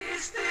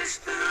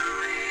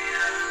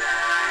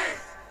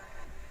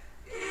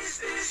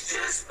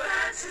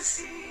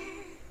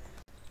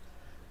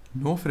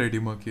No Freddie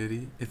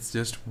Mercury, it's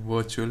just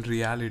virtual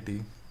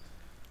reality.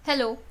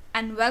 Hello,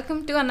 and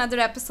welcome to another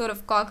episode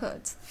of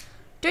Cockherds.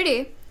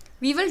 Today,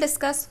 we will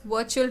discuss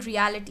virtual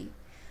reality.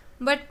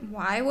 But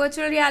why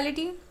virtual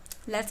reality?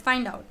 Let's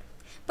find out.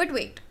 But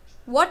wait,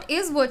 what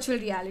is virtual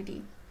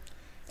reality?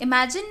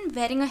 Imagine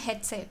wearing a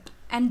headset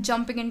and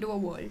jumping into a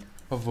world.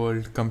 A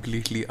world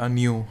completely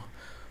anew.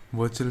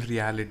 Virtual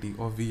reality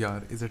or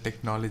VR is a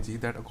technology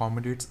that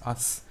accommodates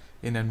us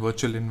in a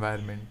virtual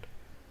environment.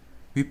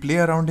 We play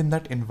around in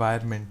that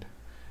environment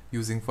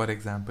using, for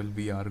example,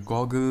 VR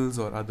goggles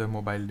or other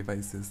mobile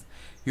devices.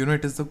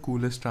 It is the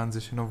coolest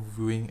transition of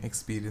viewing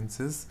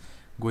experiences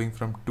going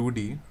from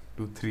 2D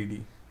to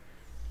 3D.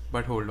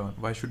 But hold on,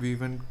 why should we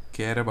even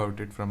care about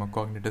it from a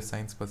cognitive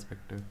science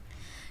perspective?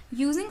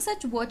 Using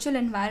such virtual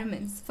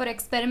environments for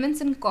experiments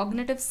in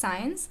cognitive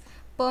science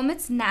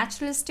permits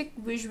naturalistic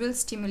visual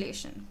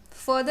stimulation,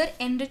 further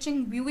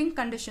enriching viewing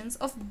conditions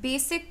of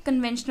basic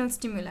conventional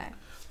stimuli.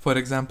 For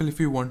example, if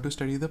you want to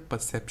study the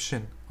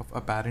perception of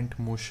apparent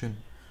motion,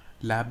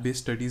 lab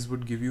based studies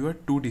would give you a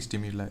 2D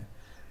stimuli,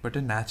 but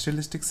a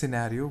naturalistic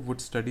scenario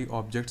would study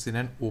objects in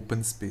an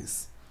open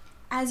space.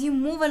 As you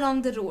move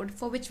along the road,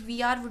 for which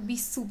VR would be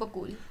super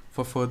cool.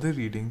 For further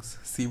readings,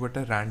 see what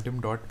a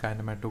random dot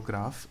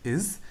kinematograph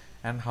is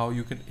and how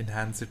you can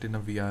enhance it in a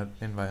VR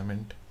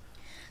environment.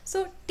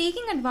 So,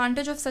 taking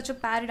advantage of such a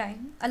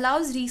paradigm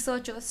allows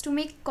researchers to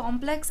make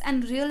complex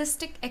and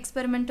realistic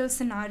experimental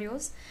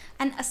scenarios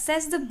and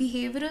assess the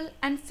behavioral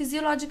and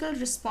physiological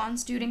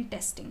response during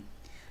testing.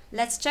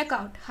 Let's check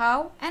out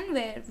how and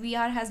where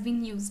VR has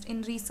been used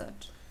in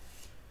research.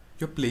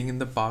 You're playing in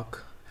the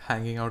park,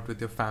 hanging out with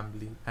your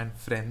family and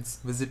friends,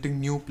 visiting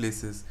new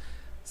places.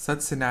 Such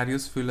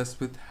scenarios fill us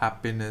with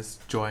happiness,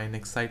 joy, and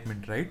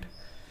excitement, right?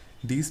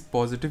 These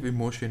positive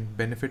emotions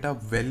benefit our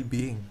well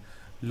being,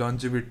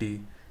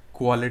 longevity,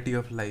 quality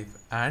of life,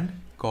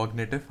 and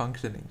cognitive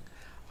functioning.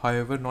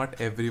 However, not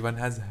everyone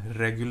has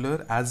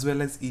regular as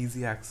well as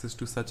easy access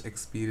to such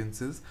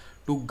experiences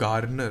to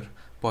garner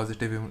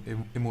positive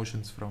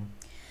emotions from.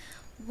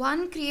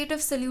 One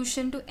creative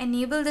solution to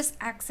enable this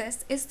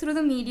access is through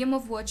the medium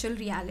of virtual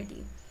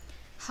reality.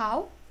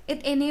 How?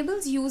 It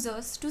enables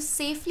users to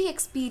safely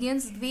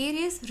experience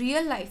various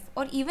real life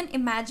or even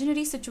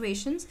imaginary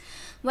situations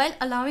while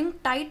allowing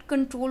tight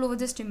control over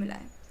the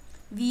stimuli.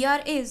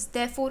 VR is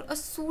therefore a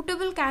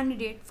suitable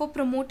candidate for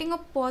promoting a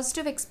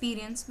positive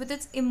experience with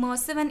its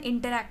immersive and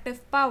interactive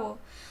power,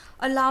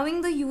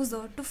 allowing the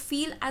user to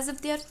feel as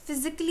if they are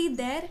physically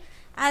there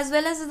as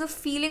well as the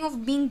feeling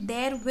of being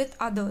there with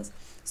others.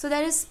 So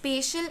there is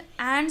spatial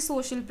and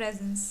social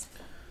presence.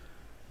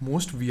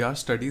 Most VR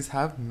studies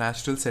have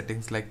natural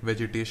settings like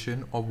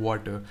vegetation or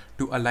water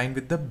to align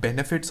with the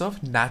benefits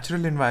of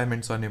natural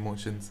environments on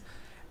emotions.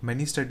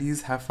 Many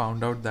studies have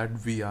found out that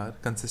VR,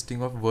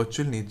 consisting of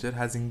virtual nature,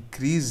 has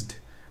increased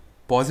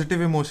positive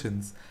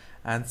emotions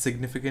and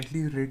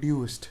significantly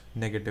reduced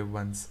negative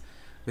ones,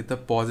 with a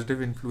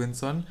positive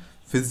influence on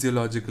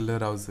physiological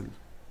arousal.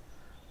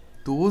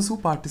 Those who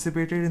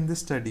participated in this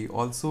study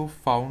also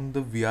found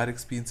the VR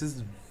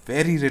experiences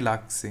very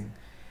relaxing,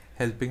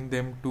 helping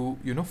them to,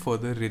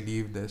 further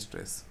relieve their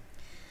stress.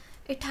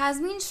 It has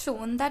been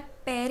shown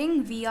that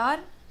pairing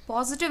VR,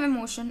 positive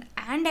emotion,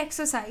 and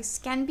exercise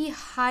can be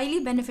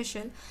highly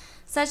beneficial,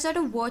 such that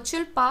a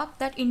virtual park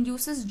that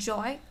induces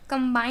joy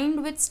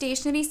combined with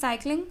stationary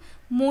cycling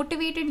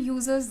motivated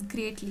users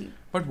greatly.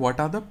 But what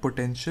are the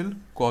potential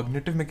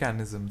cognitive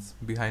mechanisms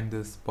behind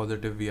this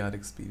positive VR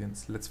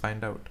experience? Let's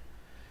find out.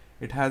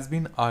 It has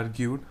been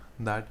argued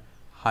that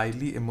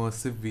highly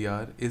immersive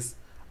VR is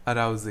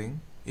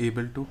arousing,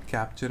 able to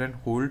capture and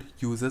hold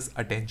users'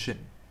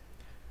 attention,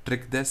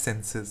 trick their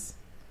senses,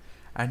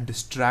 and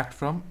distract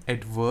from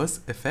adverse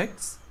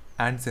effects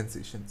and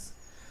sensations.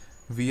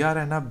 VR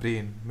and our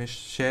brain may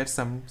share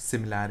some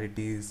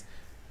similarities,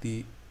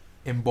 the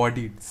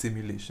embodied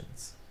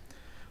simulations.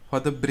 For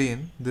the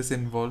brain, this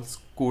involves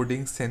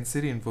coding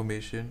sensory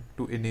information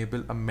to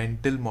enable a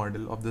mental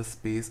model of the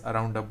space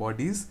around our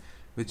bodies,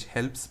 which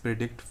helps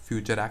predict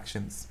future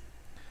actions.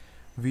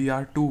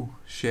 VR too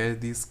share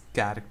these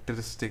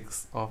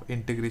characteristics of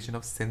integration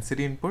of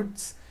sensory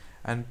inputs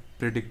and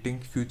predicting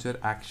future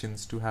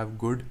actions to have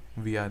good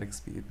VR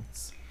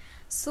experience.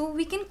 So,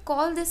 we can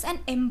call this an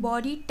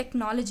embodied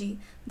technology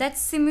that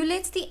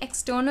simulates the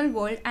external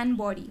world and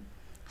body.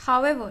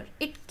 However,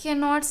 it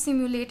cannot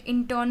simulate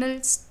internal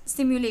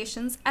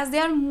simulations as they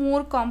are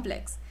more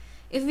complex.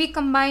 If we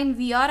combine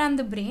VR and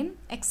the brain,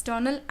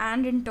 external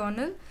and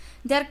internal,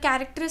 their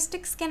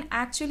characteristics can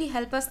actually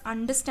help us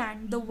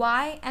understand the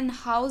why and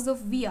hows of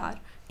VR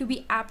to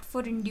be apt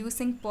for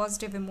inducing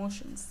positive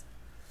emotions.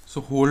 So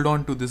hold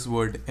on to this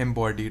word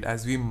embodied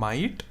as we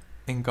might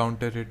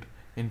encounter it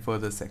in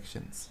further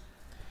sections.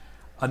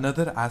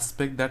 Another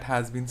aspect that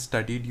has been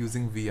studied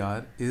using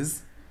VR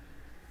is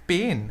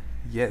pain.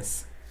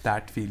 Yes,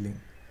 that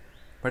feeling.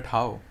 But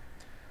how?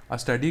 A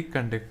study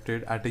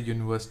conducted at a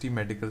university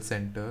medical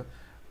center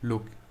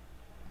look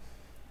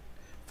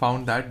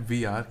found that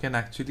VR can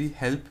actually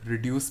help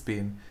reduce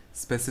pain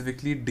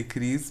specifically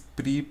decrease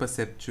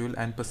pre-perceptual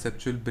and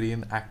perceptual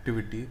brain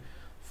activity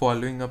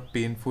following a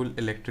painful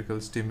electrical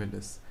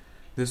stimulus.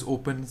 This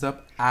opens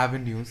up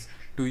avenues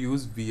to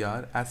use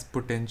VR as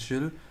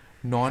potential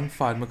non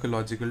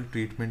pharmacological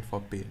treatment for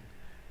pain,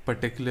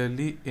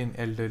 particularly in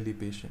elderly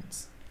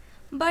patients.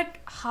 But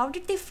how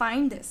did they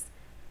find this?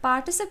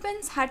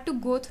 Participants had to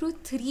go through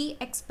three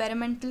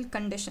experimental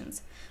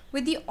conditions,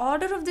 with the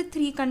order of the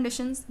three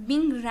conditions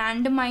being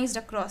randomized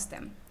across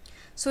them.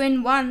 So,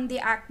 in one, they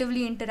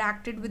actively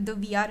interacted with the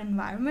VR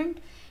environment,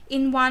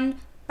 in one,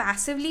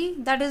 passively,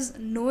 that is,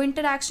 no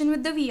interaction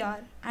with the VR,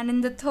 and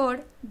in the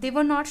third, they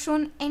were not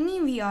shown any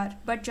VR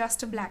but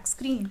just a black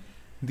screen.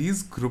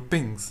 These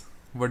groupings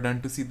were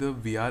done to see the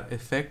VR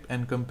effect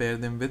and compare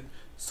them with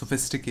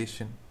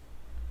sophistication.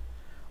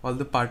 All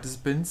the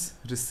participants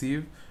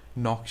received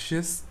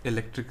noxious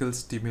electrical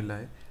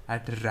stimuli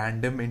at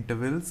random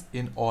intervals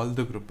in all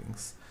the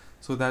groupings,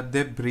 so that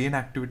their brain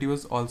activity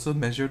was also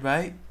measured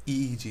by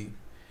EEG,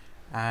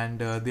 and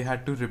they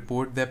had to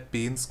report their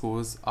pain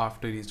scores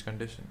after each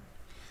condition.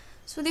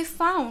 So they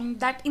found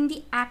that in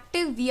the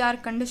active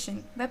VR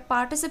condition, where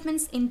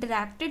participants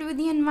interacted with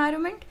the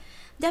environment,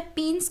 their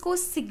pain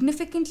scores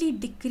significantly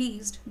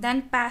decreased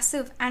than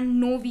passive and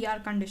no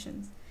VR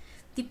conditions.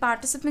 The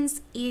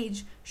participants'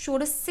 age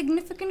showed a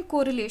significant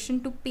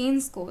correlation to pain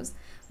scores,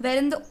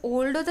 wherein the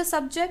older the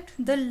subject,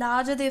 the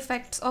larger the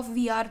effects of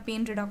VR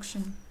pain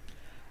reduction.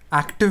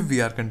 Active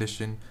VR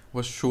condition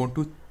was shown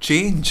to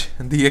change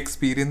the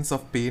experience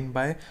of pain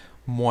by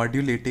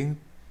modulating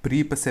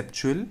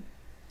pre-perceptual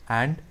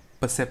and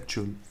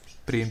perceptual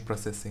brain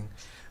processing.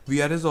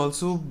 VR is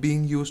also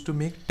being used to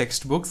make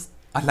textbooks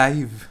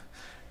alive,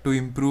 to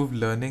improve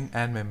learning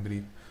and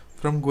memory.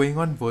 From going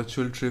on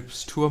virtual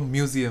trips to a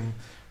museum,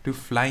 to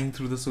flying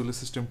through the solar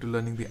system, to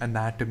learning the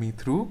anatomy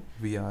through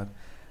VR.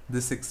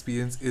 This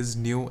experience is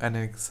new and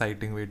an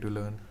exciting way to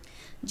learn.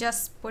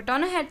 Just put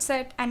on a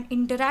headset and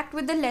interact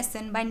with the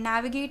lesson by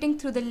navigating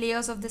through the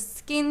layers of the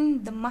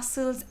skin, the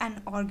muscles,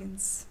 and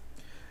organs.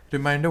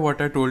 Reminder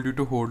what I told you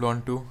to hold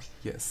on to?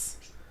 Yes.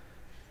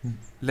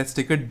 Let's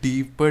take a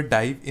deeper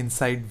dive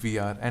inside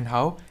VR and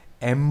how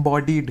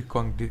embodied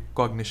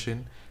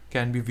cognition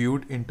can be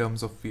viewed in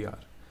terms of VR.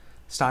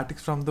 Starting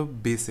from the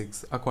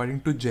basics,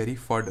 according to Jerry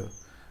Fodor,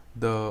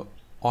 the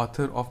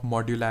author of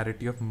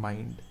Modularity of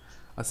Mind,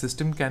 a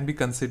system can be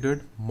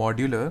considered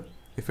modular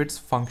if its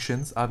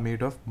functions are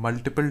made of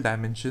multiple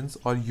dimensions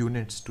or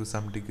units to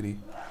some degree.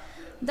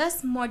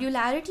 Thus,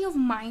 modularity of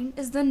mind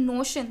is the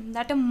notion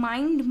that a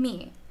mind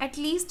may, at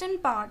least in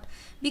part,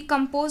 be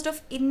composed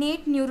of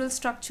innate neural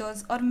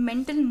structures or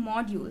mental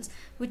modules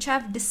which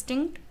have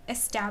distinct,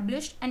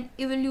 established, and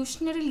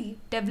evolutionarily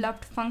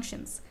developed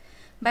functions.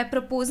 By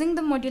proposing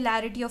the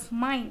modularity of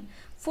mind,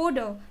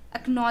 Fodor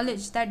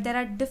acknowledged that there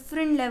are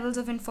different levels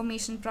of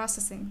information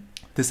processing.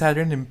 This had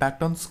an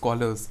impact on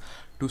scholars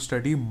to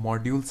study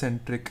module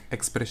centric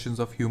expressions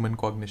of human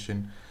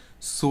cognition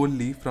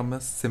solely from a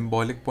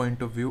symbolic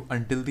point of view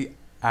until the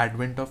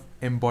advent of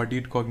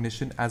embodied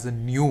cognition as a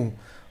new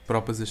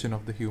proposition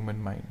of the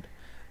human mind.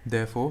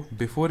 Therefore,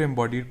 before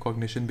embodied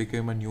cognition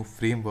became a new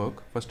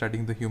framework for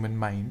studying the human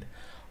mind,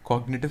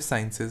 cognitive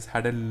sciences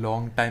had a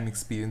long time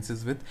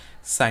experiences with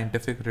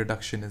scientific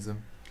reductionism.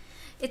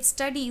 It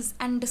studies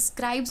and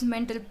describes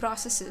mental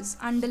processes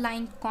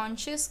underlying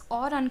conscious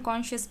or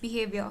unconscious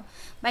behavior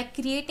by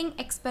creating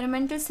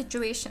experimental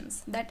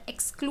situations that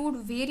exclude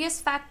various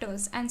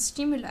factors and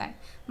stimuli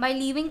by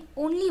leaving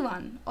only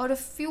one or a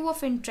few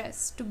of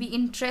interest to be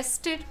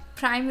interested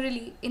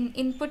primarily in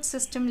input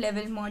system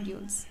level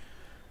modules.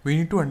 We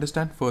need to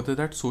understand further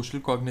that social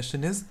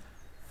cognition is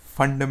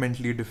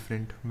fundamentally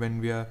different when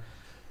we are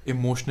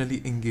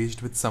emotionally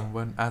engaged with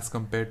someone as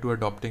compared to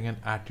adopting an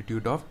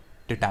attitude of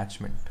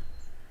detachment.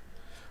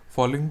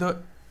 Following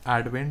the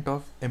advent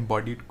of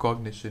embodied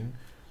cognition,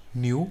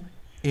 new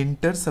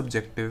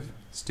intersubjective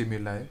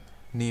stimuli,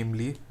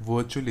 namely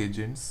virtual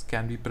agents,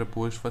 can be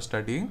proposed for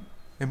studying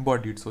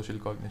embodied social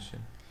cognition.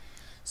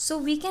 So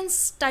we can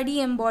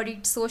study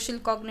embodied social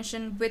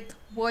cognition with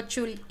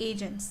virtual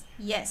agents.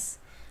 Yes.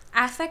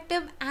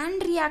 Affective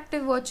and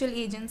reactive virtual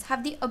agents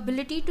have the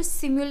ability to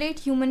simulate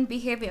human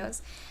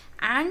behaviors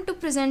and to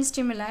present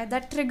stimuli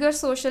that trigger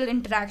social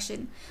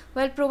interaction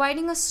while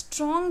providing a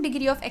strong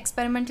degree of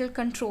experimental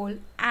control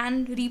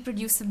and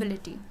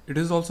reproducibility. It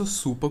is also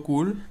super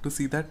cool to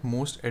see that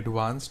most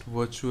advanced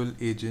virtual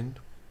agent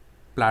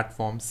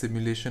platforms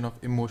simulation of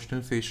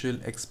emotional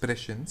facial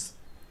expressions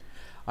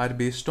are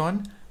based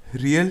on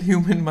real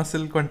human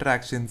muscle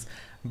contractions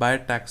by a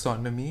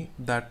taxonomy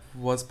that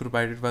was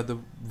provided by the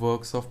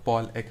works of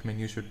Paul Ekman.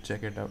 You should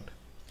check it out.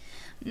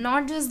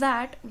 Not just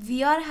that,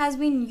 VR has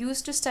been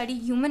used to study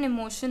human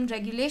emotion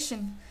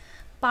regulation.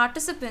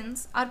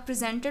 Participants are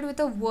presented with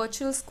a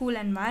virtual school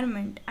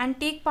environment and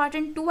take part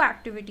in two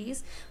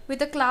activities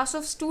with a class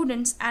of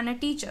students and a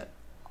teacher,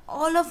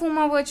 all of whom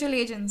are virtual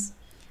agents.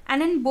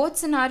 And in both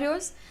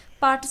scenarios,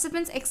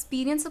 participants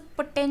experience a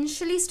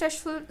potentially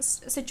stressful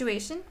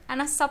situation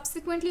and are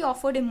subsequently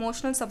offered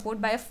emotional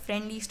support by a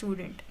friendly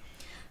student.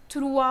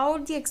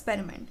 throughout the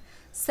experiment.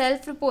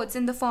 Self reports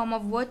in the form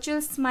of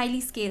virtual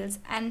smiley scales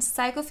and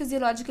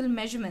psychophysiological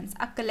measurements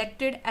are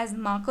collected as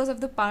markers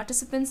of the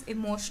participants'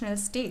 emotional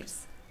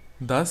states.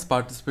 Thus,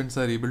 participants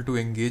are able to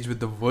engage with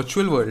the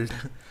virtual world,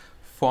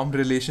 form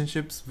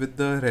relationships with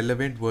the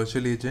relevant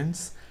virtual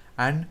agents,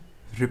 and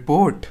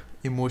report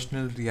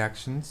emotional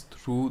reactions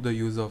through the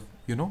use of,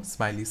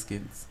 smiley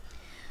scales.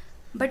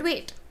 But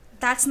wait,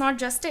 that's not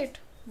just it.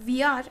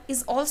 VR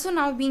is also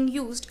now being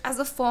used as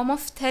a form of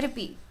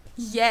therapy.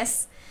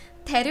 Yes,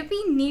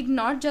 therapy need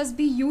not just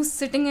be used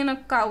sitting in a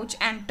couch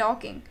and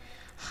talking.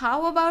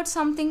 How about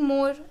something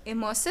more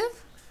immersive?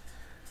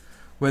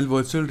 Well,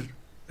 virtual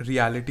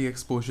reality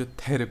exposure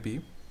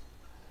therapy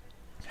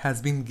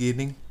has been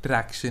gaining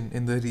traction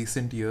in the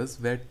recent years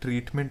where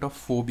treatment of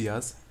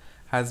phobias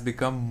has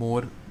become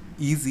more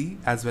easy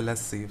as well as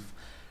safe.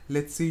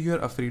 Let's say you're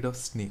afraid of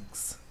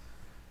snakes.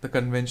 The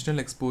conventional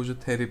exposure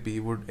therapy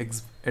would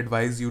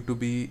advise you to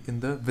be in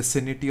the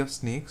vicinity of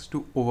snakes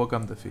to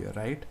overcome the fear,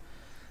 right?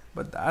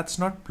 But that's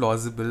not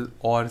plausible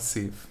or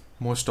safe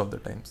most of the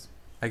times.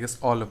 I guess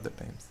all of the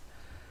times.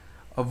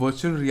 A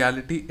virtual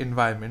reality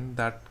environment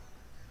that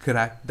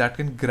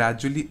can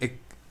gradually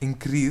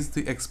increase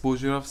the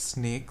exposure of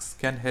snakes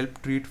can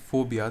help treat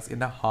phobias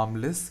in a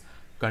harmless,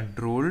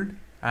 controlled,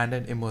 and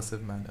an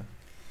immersive manner.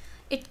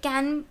 It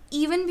can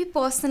even be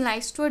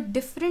personalized to a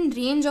different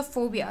range of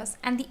phobias,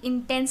 and the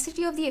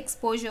intensity of the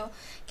exposure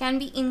can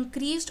be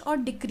increased or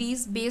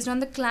decreased based on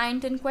the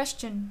client in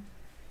question.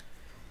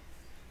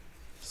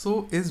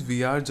 So, is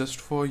VR just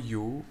for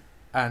you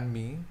and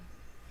me?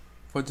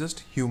 For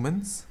just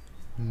humans?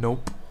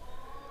 Nope.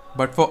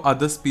 But for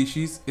other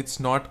species, it's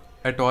not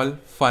at all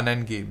fun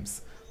and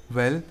games.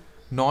 Well,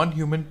 non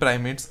human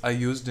primates are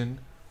used in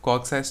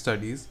cocci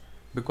studies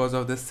because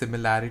of their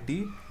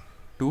similarity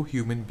to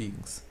human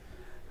beings.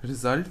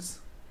 Results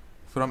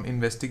from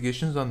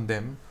investigations on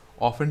them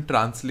often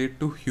translate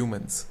to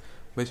humans,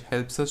 which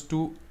helps us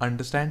to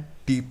understand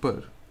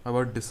deeper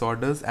about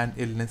disorders and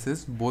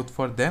illnesses both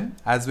for them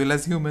as well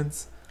as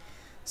humans.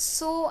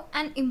 So,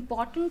 an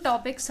important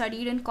topic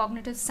studied in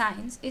cognitive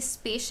science is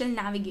spatial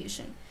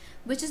navigation,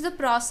 which is the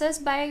process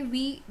by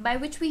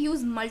which we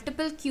use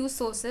multiple cue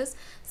sources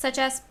such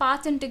as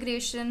path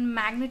integration,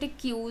 magnetic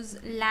cues,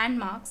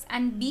 landmarks,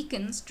 and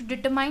beacons to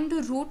determine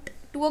the route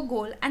to a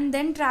goal and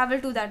then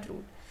travel to that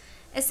route.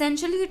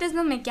 Essentially, it is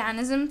the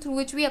mechanism through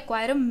which we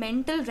acquire a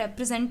mental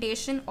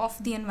representation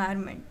of the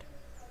environment.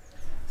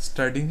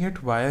 Studying it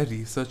via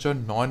research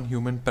on non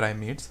human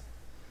primates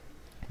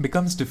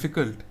becomes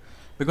difficult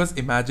because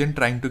imagine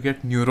trying to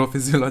get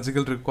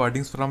neurophysiological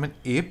recordings from an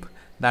ape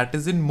that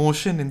is in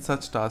motion in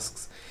such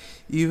tasks.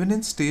 Even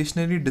in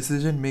stationary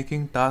decision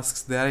making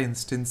tasks, there are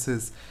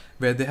instances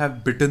where they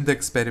have bitten the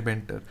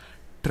experimenter.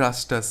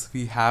 Trust us,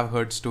 we have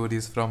heard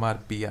stories from our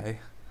PI.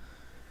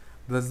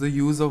 Thus, the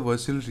use of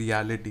virtual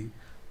reality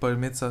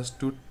permits us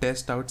to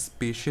test out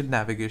spatial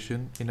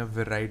navigation in a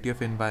variety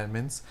of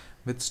environments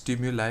with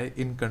stimuli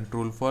in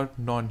control for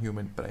non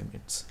human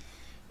primates.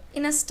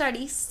 In a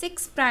study,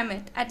 six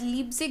primates at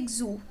Leipzig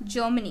Zoo,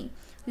 Germany,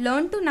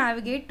 learned to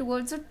navigate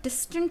towards a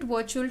distant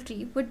virtual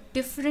tree with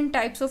different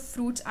types of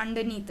fruits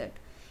underneath it,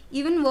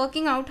 even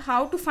working out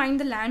how to find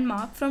the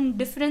landmark from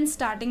different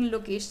starting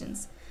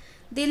locations.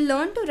 They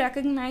learned to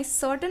recognize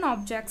certain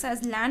objects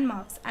as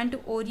landmarks and to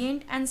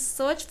orient and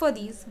search for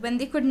these when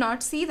they could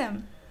not see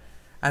them.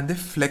 And they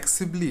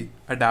flexibly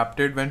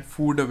adapted when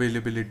food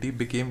availability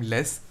became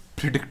less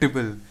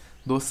predictable,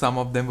 though some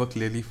of them were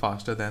clearly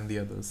faster than the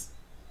others.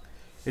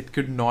 It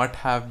could not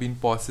have been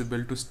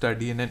possible to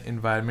study in an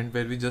environment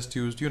where we just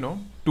used,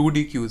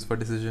 2D cues for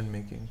decision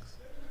making.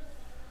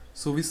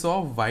 So we saw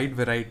a wide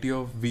variety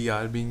of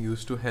VR being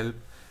used to help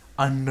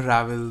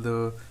unravel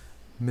the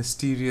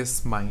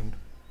mysterious mind.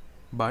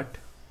 But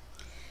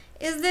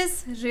Is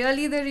this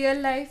really the real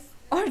life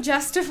or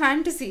just a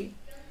fantasy?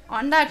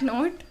 On that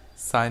note,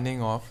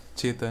 signing off,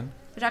 Chetan.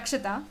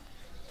 Rakshita,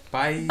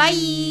 Bye.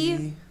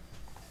 bye!